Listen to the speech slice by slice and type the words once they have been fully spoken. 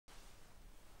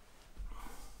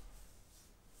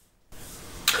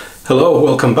Hello,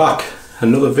 welcome back.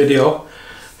 Another video.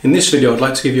 In this video I'd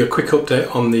like to give you a quick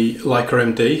update on the Leica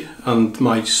M-D and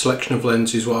my selection of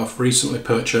lenses what I've recently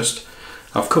purchased.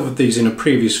 I've covered these in a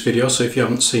previous video, so if you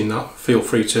haven't seen that, feel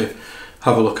free to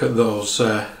have a look at those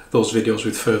videos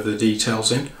with further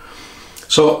details in.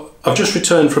 So I've just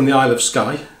returned from the Isle of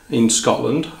Skye in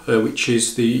Scotland, which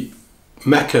is the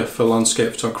mecca for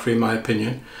landscape photography in my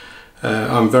opinion.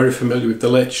 I'm very familiar with the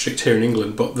Lake District here in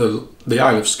England, but the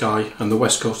Isle of Skye and the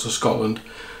west coast of Scotland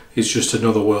is just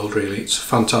another world really. It's a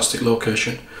fantastic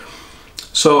location.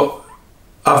 So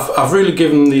I've really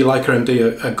given the Leica M-D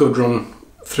a good run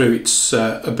through its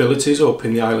abilities up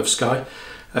in the Isle of Skye,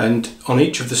 and on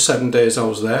each of the 7 days I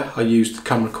was there I used the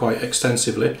camera quite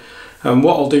extensively. And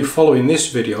what I'll do following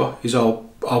this video is I'll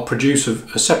produce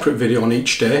a separate video on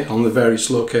each day on the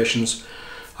various locations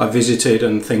I visited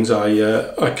and things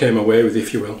I came away with,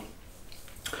 if you will.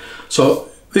 So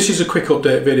this is a quick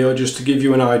update video just to give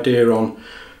you an idea on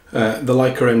the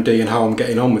Leica M-D and how I'm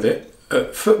getting on with it.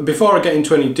 Before I get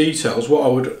into any details, what I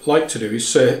would like to do is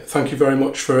say thank you very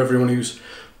much for everyone who's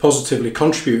positively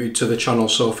contributed to the channel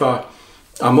so far.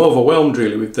 I'm overwhelmed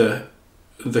really with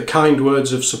the kind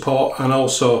words of support and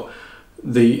also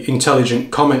the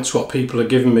intelligent comments what people are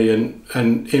giving me and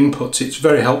inputs. It's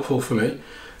very helpful for me,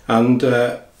 and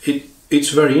it's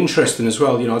very interesting as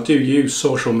well. You know, I do use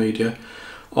social media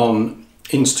on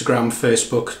Instagram,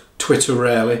 Facebook, Twitter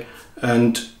rarely,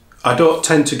 and I don't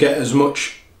tend to get as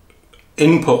much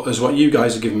input as what you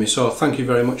guys are giving me, so thank you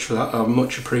very much for that. I'm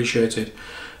much appreciated,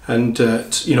 and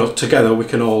you know, together we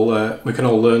can all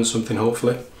learn something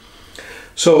hopefully.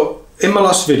 So in my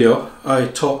last video I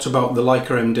talked about the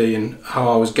Leica M-D and how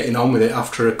I was getting on with it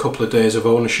after a couple of days of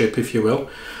ownership, if you will.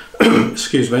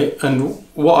 Excuse me. And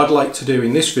what I'd like to do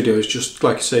in this video is just,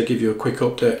 like I say, give you a quick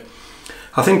update.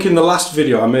 I think in the last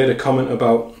video I made a comment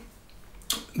about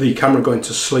the camera going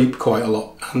to sleep quite a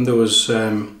lot, and there was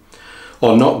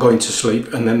or not going to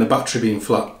sleep, and then the battery being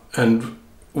flat. And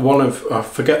I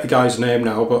forget the guy's name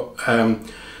now, but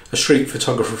a street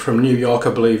photographer from New York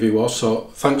I believe he was,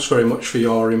 so thanks very much for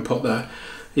your input there.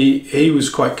 He was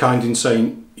quite kind in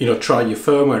saying, you know, try your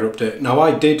firmware update. Now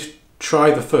I did try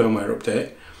the firmware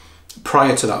update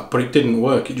prior to that, but it didn't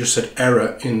work. It just said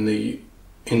error in the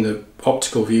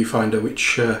optical viewfinder,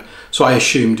 which so I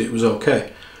assumed it was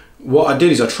okay. What I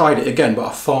did is I tried it again, but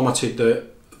I formatted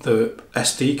the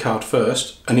SD card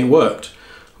first and it worked,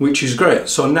 which is great.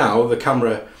 So now the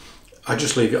camera, I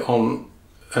just leave it on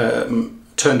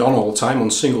turned on all the time on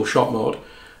single shot mode,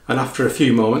 and after a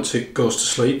few moments it goes to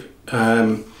sleep,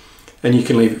 and you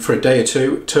can leave it for a day or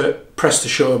two to press the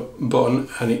shutter button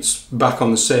and it's back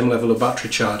on the same level of battery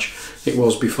charge it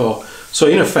was before. So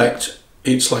in effect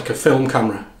it's like a film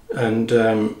camera, and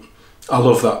I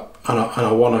love that, and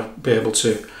I want to be able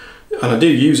to, and I do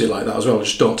use it like that as well. I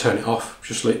just don't turn it off,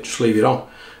 just leave it on.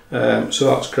 So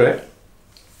that's great.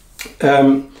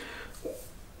 I've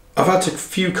had a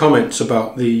few comments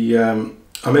about the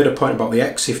I made a point about the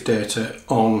EXIF data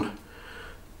on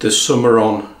the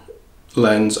Summaron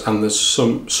lens and the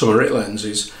Summarit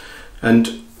lenses,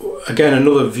 and again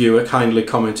another viewer kindly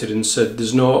commented and said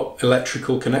there's no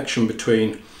electrical connection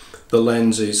between the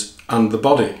lenses and the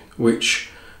body, which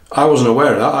I wasn't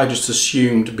aware of that. I just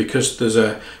assumed because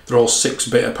they're all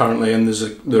 6-bit apparently, and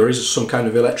there is some kind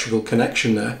of electrical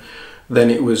connection there, then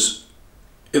there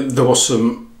was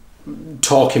some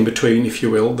talking between, if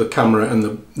you will, the camera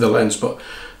and the lens, but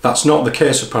that's not the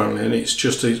case apparently, and it's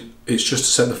just to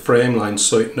set the frame lines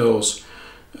so it knows.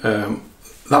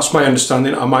 That's my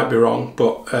understanding. I might be wrong,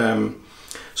 but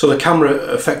so the camera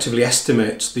effectively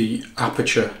estimates the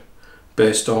aperture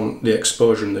based on the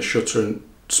exposure and the shutter and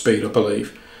speed, I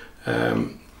believe.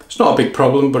 It's not a big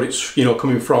problem, but it's, you know,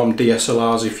 coming from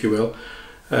DSLRs, if you will,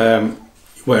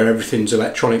 where everything's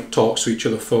electronic, talks to each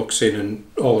other, focusing and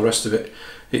all the rest of it.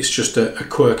 It's just a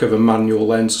quirk of a manual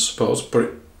lens, I suppose,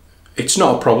 but it's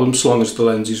not a problem so long as the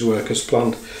lenses work as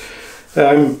planned.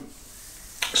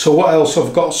 So what else?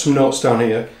 I've got some notes down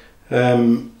here.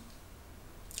 I've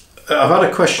had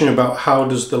a question about how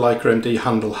does the Leica M-D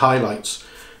handle highlights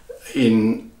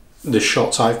in the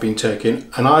shots I've been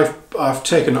taking, and I've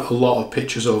taken a lot of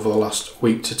pictures over the last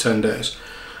week to 10 days,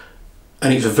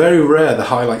 and it's very rare the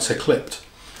highlights are clipped.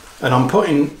 And I'm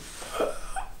putting,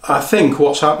 I think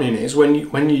what's happening is when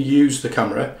you use the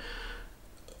camera,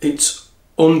 it's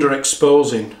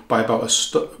underexposing by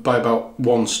about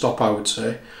one stop, I would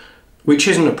say, which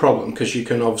isn't a problem because you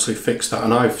can obviously fix that,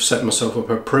 and I've set myself up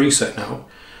a preset now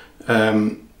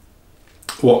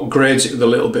what grades it with a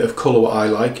little bit of colour what I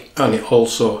like, and it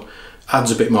also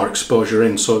adds a bit more exposure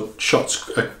in, so shots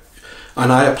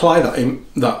and I apply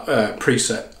that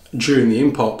preset during the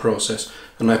import process,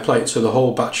 and I apply it to the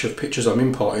whole batch of pictures I'm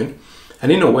importing.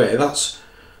 And in a way, that's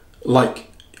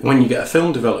like when you get a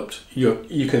film developed,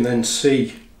 you can then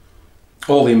see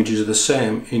all the images are the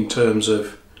same in terms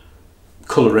of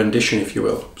colour rendition, if you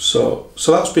will. So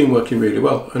that's been working really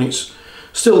well, and it's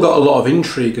still got a lot of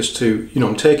intrigue as to, you know,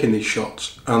 I'm taking these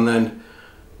shots and then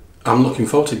I'm looking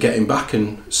forward to getting back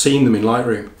and seeing them in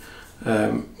Lightroom.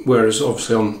 Whereas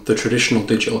obviously on the traditional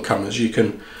digital cameras, you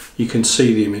can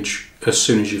see the image as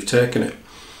soon as you've taken it.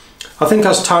 I think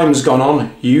as time's gone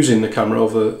on using the camera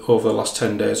over the last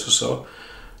 10 days or so,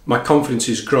 my confidence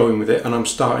is growing with it, and I'm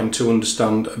starting to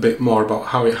understand a bit more about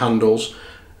how it handles,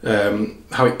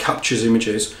 how it captures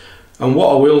images. And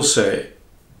what I will say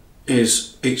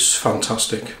is it's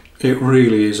fantastic. It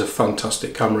really is a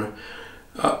fantastic camera.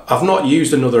 I've not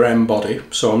used another M body,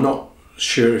 so I'm not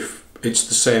sure if it's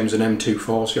the same as an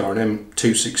M240 or an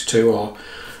M262 or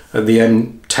the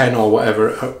M10 or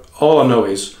whatever. All I know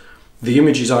is the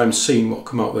images I'm seeing what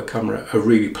come out of the camera are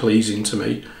really pleasing to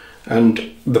me,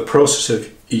 and the process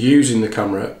of using the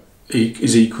camera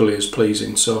is equally as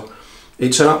pleasing. So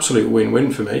it's an absolute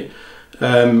win-win for me.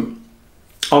 On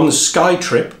the Skye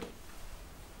trip,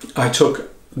 I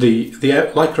took the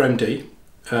Leica M-D,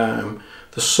 the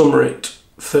Summarit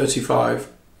 35,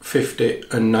 50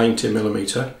 and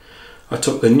 90mm. I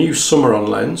took the new Summaron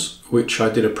lens, which I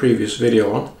did a previous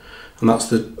video on, and that's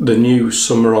the new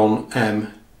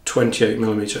Summaron-M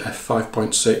 28mm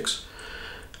f5.6.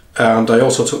 And I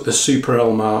also took the Super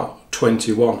Elmar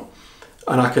 21,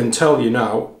 and I can tell you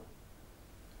now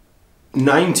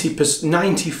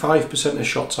 95% of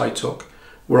shots I took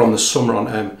were on the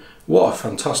Summaron-M. What a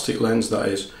fantastic lens that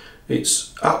is.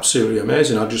 It's absolutely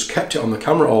amazing. I just kept it on the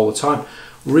camera all the time.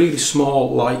 Really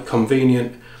small, light,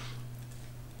 convenient.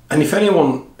 And if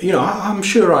anyone, you know, I'm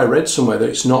sure I read somewhere that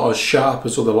it's not as sharp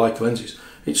as other Leica lenses.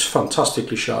 It's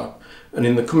fantastically sharp. And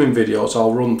in the coming videos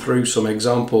I'll run through some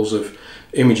examples of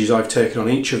images I've taken on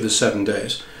each of the 7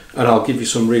 days, and I'll give you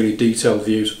some really detailed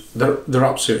views. They're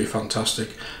absolutely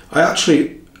fantastic.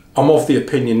 I'm of the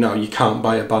opinion now you can't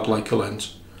buy a bad Leica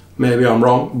lens. Maybe I'm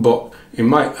wrong, but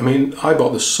I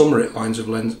bought the Summarit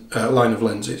line of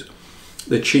lenses.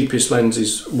 The cheapest lens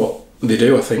is what they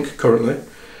do, I think, currently,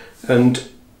 and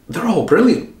they're all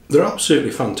brilliant. They're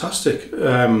absolutely fantastic.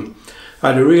 I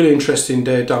had a really interesting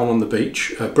day down on the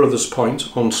beach, Brothers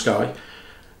Point on Skye,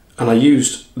 and I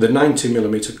used the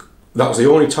 90mm. That was the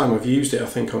only time I've used it, I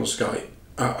think, on Skye.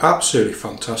 Absolutely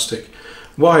fantastic.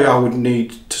 Why I would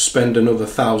need to spend another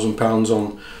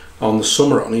 £1,000 on the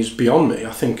Summaron is beyond me.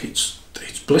 I think it's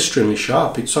blisteringly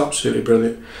sharp. It's absolutely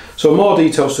brilliant. So more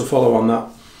details to follow on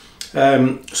that.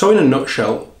 So in a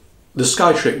nutshell, the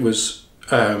Skye trip was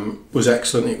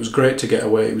excellent. It was great to get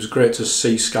away. It was great to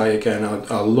see Skye again.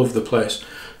 I love the place.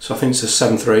 So I think it's the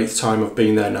 7th or 8th time I've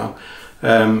been there now.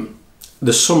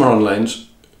 The Summaron lens,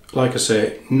 like I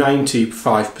say,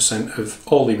 95% of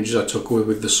all the images I took were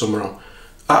with the Summaron.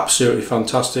 Absolutely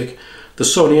fantastic. The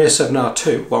Sony A7R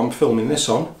II, what I'm filming this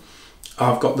on,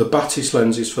 I've got the Batis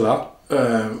lenses for that.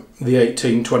 The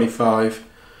 18, 25,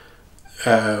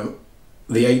 the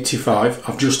 85.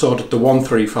 I've just ordered the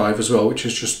 135 as well, which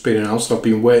has just been announced. I've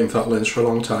been waiting for that lens for a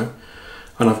long time.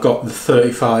 And I've got the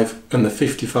 35 and the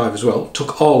 55 as well.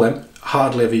 Took all them,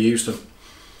 hardly ever used them.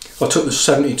 I took the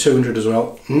 70-200 as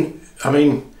well. I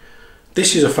mean,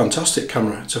 this is a fantastic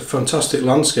camera. It's a fantastic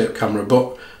landscape camera,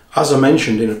 but as I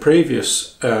mentioned in a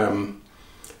previous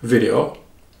video,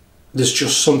 there's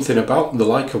just something about the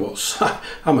Leica was.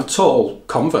 I'm a total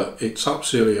convert. It's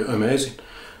absolutely amazing.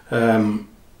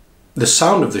 The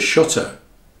sound of the shutter,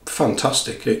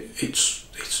 fantastic. It's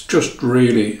just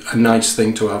really a nice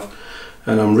thing to have,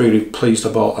 and I'm really pleased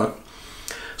about that.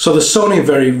 So the Sony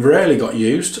very rarely got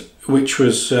used, which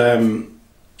was a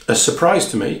surprise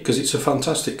to me, because it's a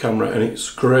fantastic camera and it's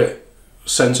great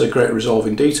sensor, great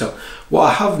resolving detail. What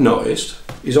I have noticed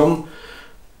is on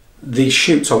the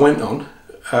shoots I went on,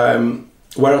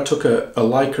 where I took a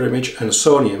Leica image and a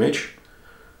Sony image,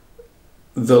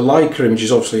 the Leica image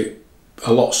is obviously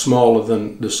a lot smaller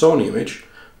than the Sony image,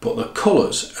 but the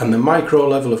colours and the micro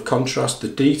level of contrast, the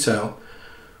detail,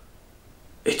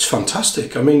 it's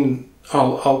fantastic. I mean,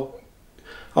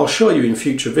 I'll show you in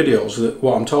future videos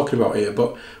what I'm talking about here,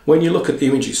 but when you look at the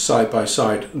images side by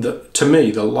side, to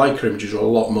me the Leica images are a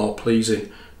lot more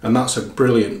pleasing, and that's a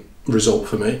brilliant result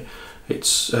for me.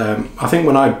 It's I think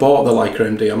when I bought the Leica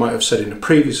M-D, I might have said in a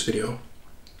previous video,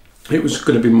 it was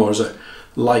going to be more as a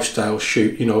lifestyle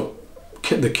shoot, you know,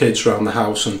 the kids around the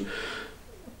house and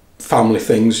family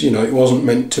things, you know. It wasn't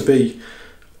meant to be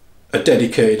a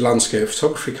dedicated landscape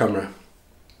photography camera,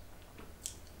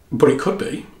 but it could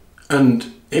be,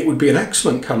 and it would be an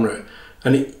excellent camera.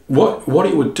 And what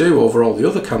it would do over all the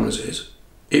other cameras is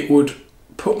it would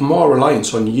put more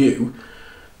reliance on you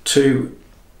to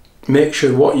make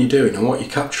sure what you're doing and what you're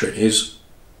capturing is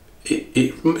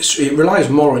it relies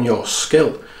more on your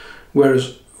skill.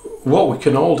 Whereas what we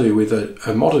can all do with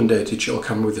a modern day digital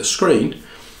camera with a screen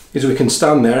is we can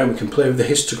stand there and we can play with the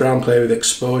histogram, play with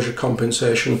exposure,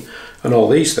 compensation and all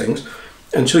these things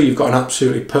until you've got an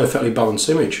absolutely perfectly balanced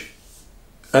image.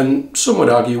 And some would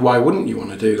argue, why wouldn't you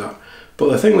want to do that? But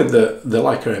the thing with the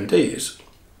Leica M-D is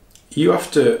you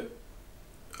have to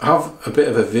have a bit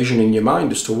of a vision in your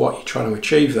mind as to what you're trying to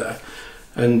achieve there.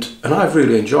 And I've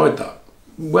really enjoyed that.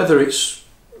 Whether it's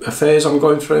a phase I'm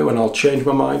going through and I'll change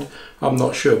my mind, I'm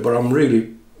not sure, but I'm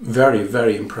really very,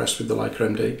 very impressed with the Leica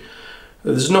M-D.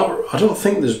 I don't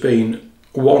think there's been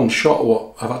one shot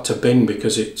what I've had to bin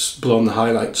because it's blown the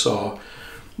highlights or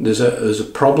there's a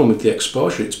problem with the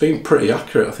exposure. It's been pretty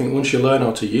accurate. I think once you learn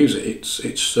how to use it,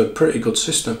 it's a pretty good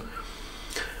system.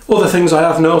 Other things I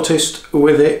have noticed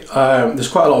with it, there's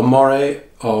quite a lot of moire,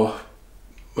 or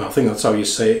well, I think that's how you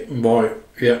say it, moire,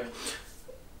 yeah.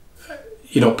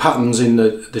 You know, patterns in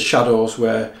the shadows,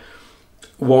 where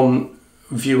one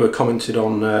viewer commented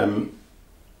on,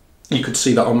 you could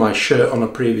see that on my shirt on a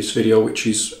previous video, which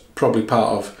is probably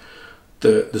part of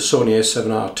the Sony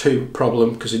A7R II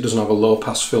problem, because it doesn't have a low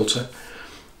pass filter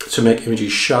to make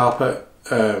images sharper.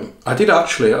 I did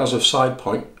actually, as a side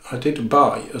point, I did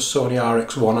buy a Sony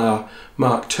RX1R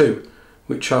Mark II,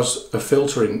 which has a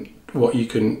filter in what you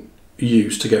can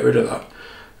use to get rid of that.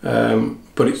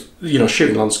 But it's, you know,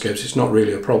 shooting landscapes, it's not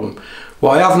really a problem.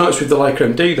 What I have noticed with the Leica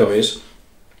M-D though is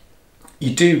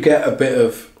you do get a bit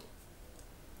of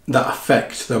that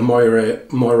effect, the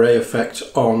moire effect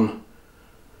on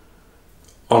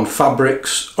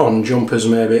fabrics, on jumpers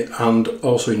maybe, and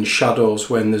also in shadows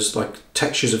when there's like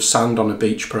textures of sand on a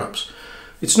beach perhaps.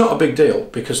 It's not a big deal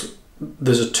because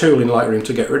there's a tool in Lightroom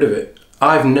to get rid of it.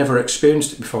 I've never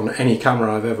experienced it before on any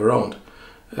camera I've ever owned.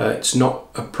 It's not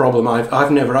a problem.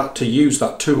 I've never had to use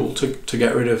that tool to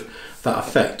get rid of that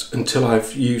effect until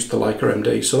I've used the Leica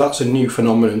M-D. So that's a new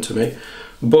phenomenon to me.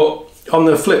 But on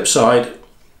the flip side,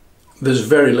 there's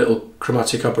very little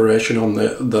chromatic aberration on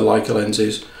the Leica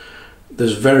lenses.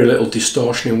 There's very little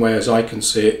distortion in way as I can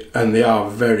see it, and they are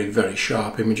very, very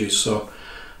sharp images. So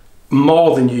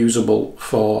more than usable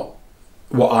for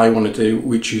what I want to do,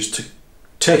 which is to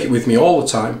take it with me all the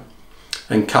time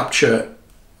and capture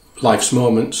life's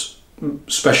moments,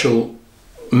 special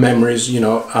memories, you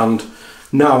know. And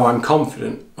now I'm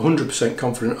confident, 100%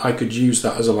 confident, I could use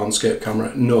that as a landscape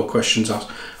camera, no questions asked.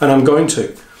 And I'm going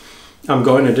to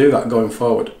do that going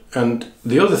forward. And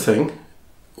the other thing,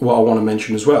 what I want to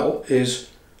mention as well, is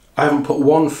I haven't put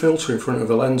one filter in front of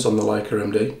a lens on the Leica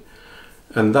M-D,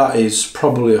 and that is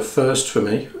probably a first for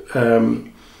me.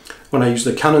 When I used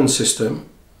the Canon system,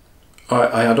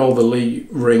 I had all the Lee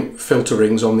filter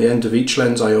rings on the end of each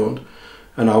lens I owned,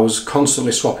 and I was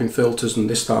constantly swapping filters and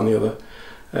this, that and the other.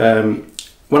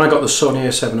 When I got the Sony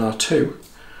A7R II,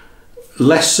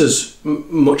 less as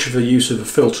much of a use of a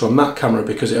filter on that camera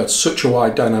because it had such a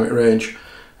wide dynamic range,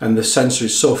 and the sensor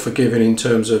is so forgiving in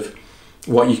terms of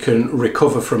what you can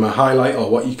recover from a highlight or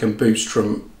what you can boost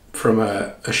from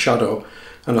a shadow.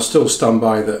 And I still stand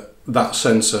by that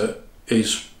sensor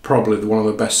is probably one of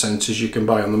the best sensors you can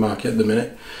buy on the market at the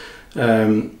minute.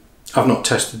 I've not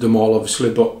tested them all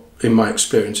obviously, but in my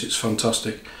experience it's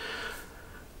fantastic.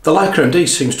 The Leica M-D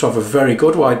seems to have a very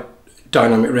good wide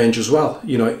dynamic range as well,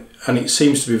 you know, and it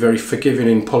seems to be very forgiving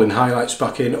in pulling highlights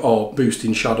back in or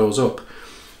boosting shadows up.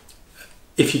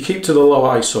 If you keep to the low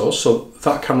ISO, so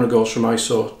that camera goes from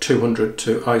ISO 200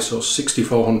 to ISO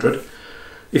 6400.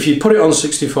 If you put it on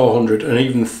 6400 and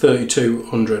even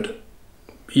 3200,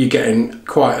 you're getting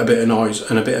quite a bit of noise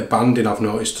and a bit of banding, I've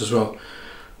noticed as well,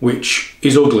 which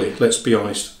is ugly, let's be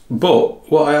honest. But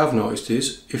what I have noticed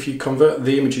is if you convert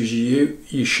the images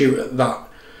you shoot at that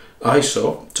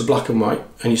ISO to black and white,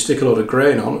 and you stick a lot of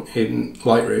grain on in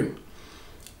Lightroom,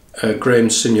 grain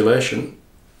simulation,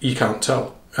 you can't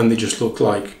tell, and they just look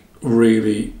like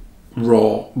really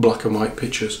raw black and white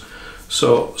pictures.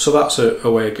 So that's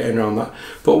a way of getting around that.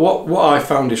 But what I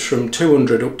found is from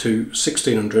 200 up to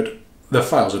 1600, the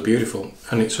files are beautiful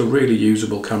and it's a really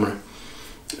usable camera.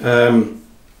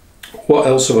 What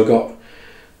else have I got?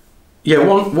 Yeah,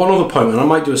 one other point, and I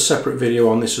might do a separate video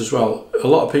on this as well. A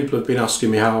lot of people have been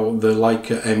asking me how the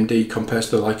Leica M-D compares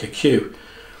to the Leica Q.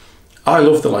 I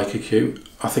love the Leica Q.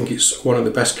 I think it's one of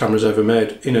the best cameras ever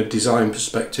made. In a design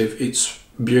perspective, it's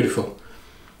beautiful.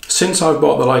 Since I've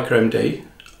bought the Leica M-D,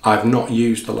 I've not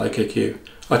used the Leica Q.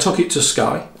 I took it to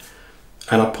Skye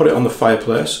and I put it on the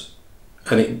fireplace,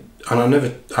 and I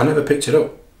never picked it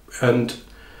up. And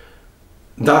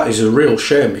that is a real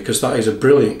shame, because that is a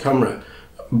brilliant camera.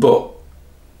 But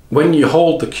when you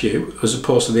hold the Q as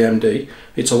opposed to the MD,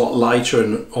 it's a lot lighter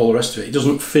and all the rest of it. It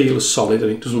doesn't feel as solid,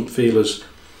 and it doesn't feel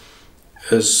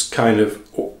as kind of,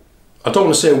 I don't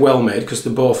want to say well made, because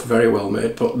they're both very well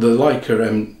made, but the Leica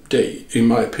M-D, in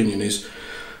my opinion, is,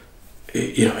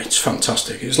 you know, it's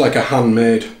fantastic. It's like a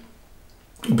handmade,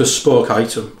 bespoke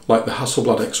item, like the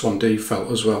Hasselblad X1D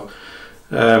felt as well.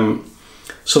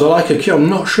 So the Leica Q, I'm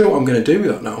not sure what I'm going to do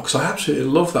with that now, because I absolutely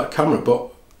love that camera,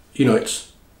 but you know,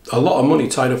 it's a lot of money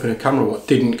tied up in a camera what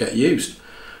didn't get used,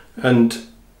 and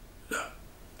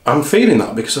I'm feeling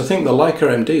that, because I think the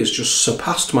Leica M-D has just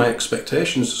surpassed my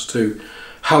expectations as to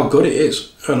how good it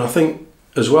is. And I think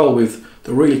as well, with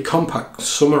the really compact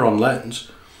Summaron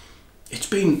lens, it's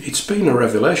been a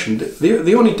revelation.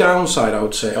 The only downside, I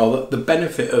would say, or the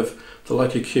benefit of the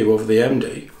Leica Q over the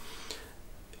MD,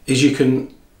 is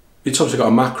it's obviously got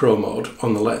a macro mode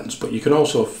on the lens, but you can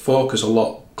also focus a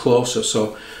lot closer.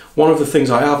 So one of the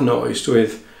things I have noticed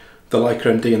with the Leica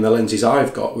M-D and the lenses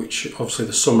I've got, which obviously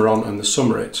the Summaron and the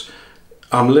Summarit,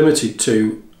 I'm limited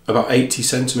to about 80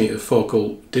 centimetre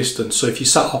focal distance. So if you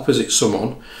sat opposite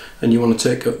someone and you want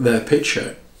to take their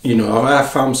picture, you know, I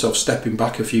have found myself stepping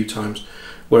back a few times,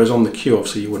 whereas on the Q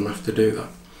obviously you wouldn't have to do that.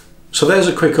 So there's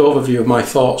a quick overview of my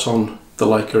thoughts on the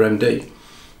Leica M-D.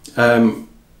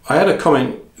 I had a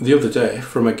comment the other day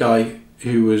from a guy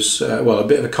who was, well, a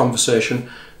bit of a conversation,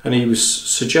 and he was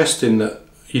suggesting that,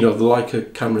 you know, the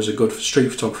Leica cameras are good for street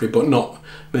photography, but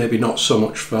maybe not so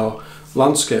much for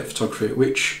landscape photography,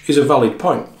 which is a valid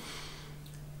point.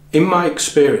 In my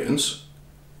experience,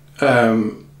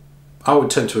 I would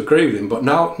tend to agree with him, but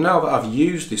now that I've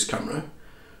used this camera,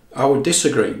 I would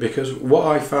disagree, because what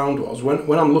I found was,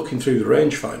 when I'm looking through the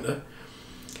rangefinder,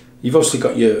 you've obviously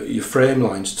got your frame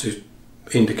lines to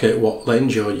indicate what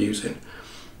lens you're using,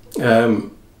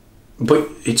 but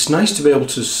it's nice to be able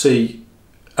to see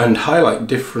and highlight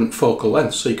different focal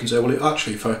lengths, so you can say, well,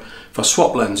 actually if I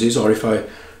swap lenses, or if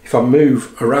I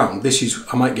move around,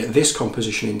 I might get this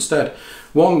composition instead.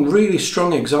 One really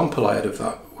strong example I had of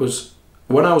that was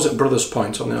when I was at Brothers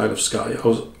Point on the Isle of Skye. I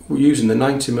was using the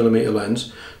 90mm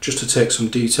lens just to take some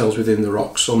details within the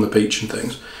rocks on the beach and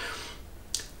things,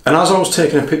 and as I was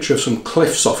taking a picture of some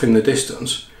cliffs off in the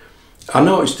distance, I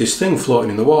noticed this thing floating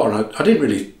in the water, and I didn't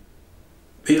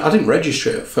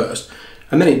register it at first,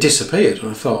 and then it disappeared,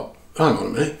 and I thought, hang on a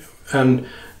minute, and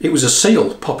it was a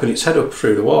seal popping its head up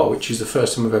through the water, which is the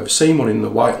first time I've ever seen one in the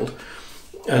wild.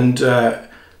 And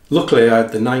luckily I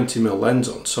had the 90mm lens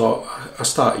on, so I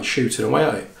started shooting away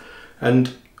at it.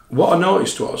 And what I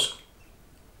noticed was,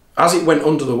 as it went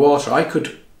under the water, I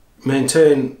could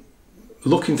maintain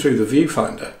looking through the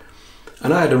viewfinder,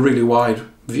 and I had a really wide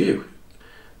view,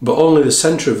 but only the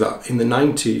centre of that in the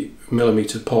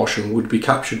 90mm portion would be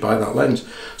captured by that lens.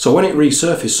 So when it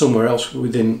resurfaced somewhere else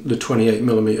within the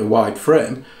 28mm wide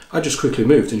frame, I just quickly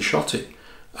moved and shot it.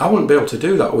 I wouldn't be able to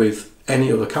do that with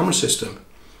any other camera system,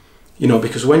 you know,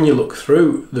 because when you look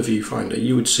through the viewfinder,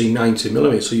 you would see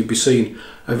 90mm, so you'd be seeing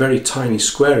a very tiny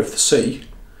square of the sea,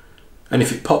 and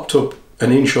if it popped up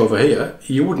an inch over here,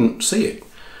 you wouldn't see it.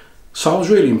 So I was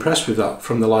really impressed with that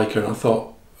from the Leica, and I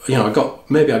thought, you know,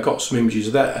 maybe I got some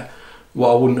images there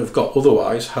what I wouldn't have got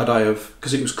otherwise, had I have,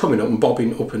 because it was coming up and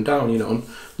bobbing up and down, you know, and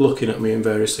looking at me and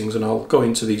various things. And I'll go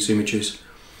into these images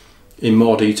in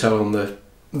more detail on the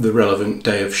relevant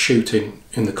day of shooting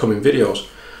in the coming videos.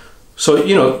 So,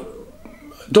 you know,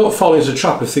 don't fall into the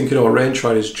trap of thinking, oh, a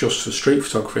rangefinder is just for street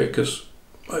photography, because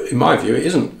in my view it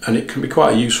isn't, and it can be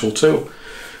quite a useful tool.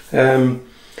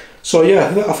 So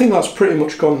yeah, I think that's pretty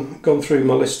much gone through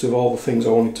my list of all the things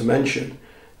I wanted to mention.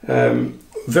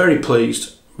 Very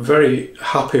pleased, very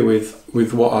happy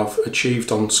with what I've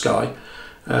achieved on Skye.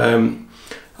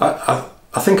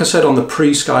 I think I said on the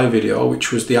pre-Skye video,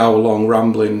 which was the hour-long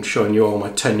rambling showing you all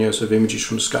my 10 years of images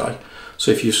from Skye.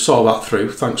 So if you saw that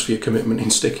through, thanks for your commitment in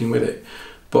sticking with it.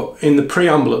 But in the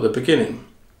preamble at the beginning,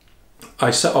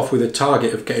 I set off with a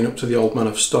target of getting up to the Old Man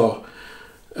of Store.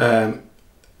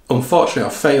 Unfortunately, I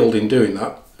failed in doing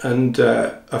that, and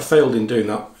I failed in doing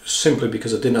that simply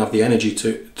because I didn't have the energy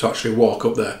to actually walk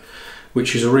up there,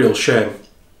 which is a real shame.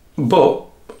 But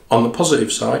on the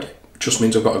positive side, it just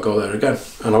means I've got to go there again,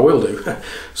 and I will do.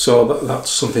 So that's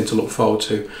something to look forward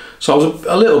to. So I was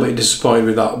a little bit disappointed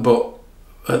with that, but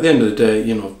at the end of the day,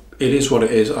 you know, it is what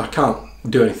it is. I can't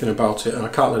do anything about it, and I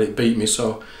can't let it beat me.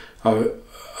 So I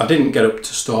didn't get up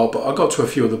to Store, but I got to a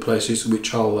few other places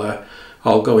which I'll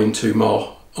go into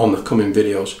more on the coming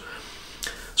videos.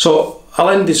 So I'll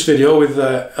end this video with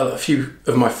a few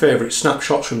of my favourite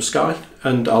snapshots from Skye,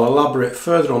 and I'll elaborate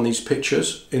further on these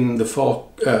pictures in the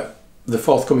the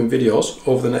forthcoming videos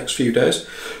over the next few days,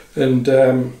 and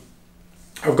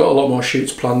I've got a lot more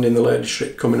shoots planned in the Lake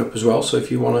District coming up as well, so if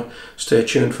you want to stay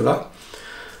tuned for that.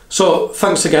 So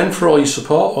thanks again for all your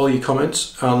support, all your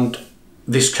comments, and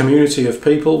this community of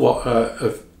people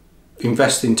of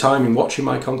investing time in watching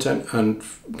my content and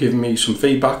giving me some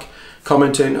feedback,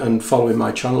 commenting and following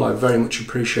my channel. I very much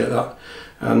appreciate that,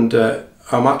 and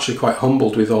I'm actually quite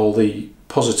humbled with all the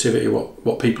positivity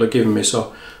what people are giving me,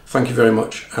 so thank you very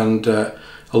much, and I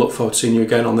look forward to seeing you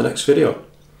again on the next video.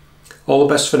 All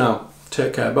the best for now.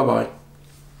 Take care. Bye bye.